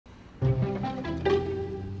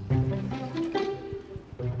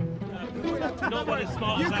You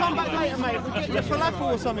come back later, mate. We'll get you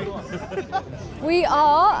falafel or something. We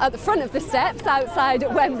are at the front of the steps outside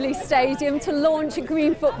Wembley Stadium to launch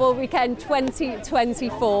Green Football Weekend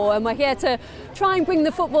 2024, and we're here to try and bring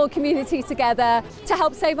the football community together to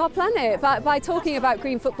help save our planet by talking about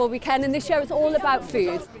Green Football Weekend, and this year it's all about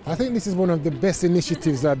food. I think this is one of the best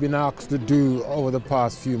initiatives I've been asked to do over the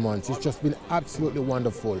past few months. It's just been absolutely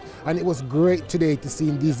wonderful, and it was great today to see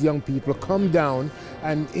these young people come down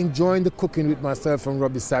and enjoying the cooking with myself and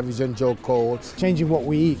Robbie Savage and Joe Cole. Changing what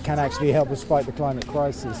we eat can actually help us fight the climate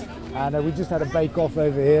crisis. And we just had a bake-off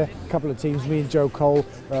over here, a couple of teams, me and Joe Cole,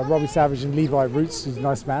 Robbie Savage and Levi, who's a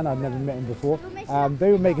nice man, I'd never met him before.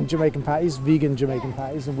 They were making Jamaican patties, vegan Jamaican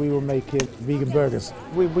patties, and we were making vegan burgers.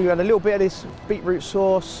 We had a little bit of this beetroot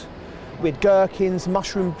sauce, we had gherkins,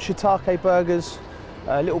 mushroom shiitake burgers,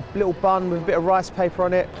 a little bun with a bit of rice paper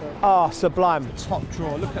on it. Ah, sublime. Top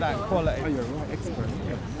drawer, look at that quality. Oh, you're right, expert.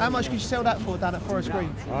 Yeah. How much could you sell that for down at Forest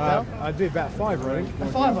Green? I did about $5, I think. A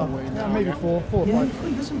fiver? Yeah, maybe four or five.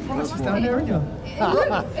 You've got some prices down there,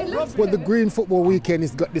 haven't you? Well, the Green Football Weekend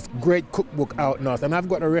has got this great cookbook out now, and I've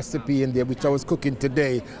got a recipe in there which I was cooking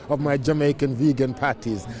today of my Jamaican vegan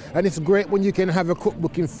patties. And it's great when you can have a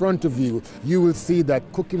cookbook in front of you. You will see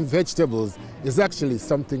that cooking vegetables is actually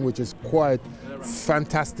something which is quite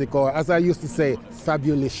fantastic, or as I used to say,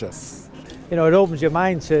 fabulicious. You know, it opens your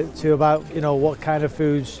mind to about, you know, what kind of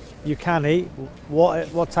foods you can eat,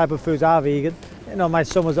 what type of foods are vegan. You know, my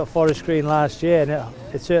son was at Forest Green last year, and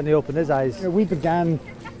it certainly opened his eyes. You know, we began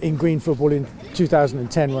in green football in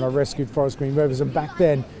 2010 when I rescued Forest Green Rovers, and back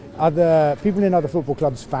then other people in other football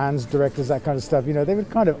clubs, fans, directors, that kind of stuff, you know, they would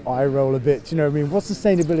kind of eye roll a bit. You know what I mean? What's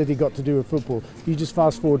sustainability got to do with football? You just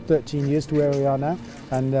fast forward 13 years to where we are now,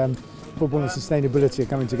 and football and sustainability are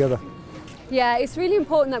coming together. Yeah, it's really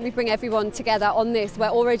important that we bring everyone together on this. We're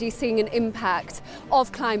already seeing an impact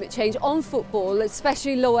of climate change on football,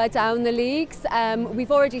 especially lower down the leagues.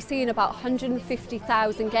 We've already seen about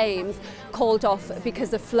 150,000 games called off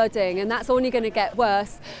because of flooding, and that's only going to get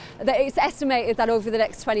worse. It's estimated that over the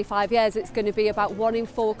next 25 years it's going to be about 1 in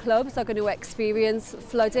 4 clubs are going to experience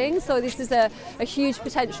flooding. So this is a huge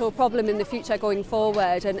potential problem in the future going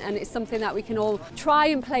forward, and it's something that we can all try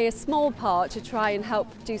and play a small part to try and help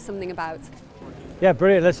do something about. Yeah,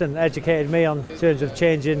 brilliant. Listen, educated me on terms of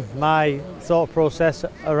changing my thought process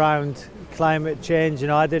around climate change. You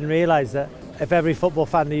know, I didn't realise that if every football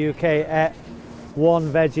fan in the UK ate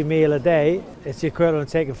one veggie meal a day, it's the equivalent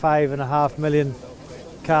of taking 5.5 million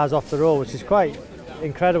cars off the road, which is quite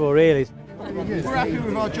incredible, really. We're happy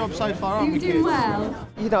with our job so far, aren't we? You're doing well.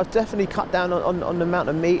 You know, I've definitely cut down on the amount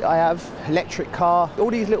of meat I have, electric car,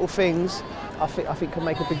 all these little things I think can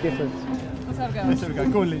make a big difference. Let's have a go. Let's have a go.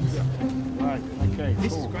 Go on, Lynsey. Right, okay,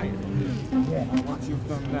 This is great. Yeah, once you've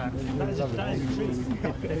done that, No, it's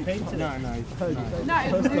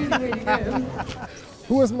really, really good.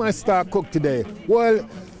 Who was my star cook today? Well,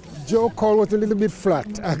 Joe Cole was a little bit flat,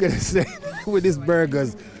 I'm going to say, with his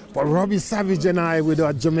burgers. But Robbie Savage and I, with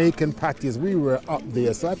our Jamaican patties, we were up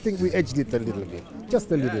there. So I think we edged it a little bit, just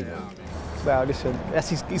a little bit. Well, listen,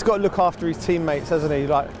 he's got to look after his teammates, hasn't he?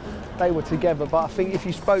 Like, they were together, but I think if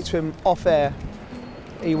you spoke to him off air,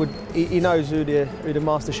 he knows who the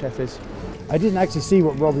master chef is. I didn't actually see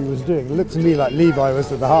what Robbie was doing. It looked to me like Levi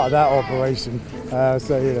was at the heart of that operation.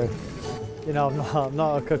 So, you know. You know, I'm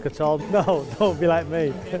not a cook at all. No, don't be like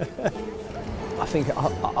me. I think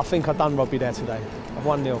I've done Robbie there today.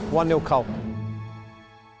 1-0 Cole.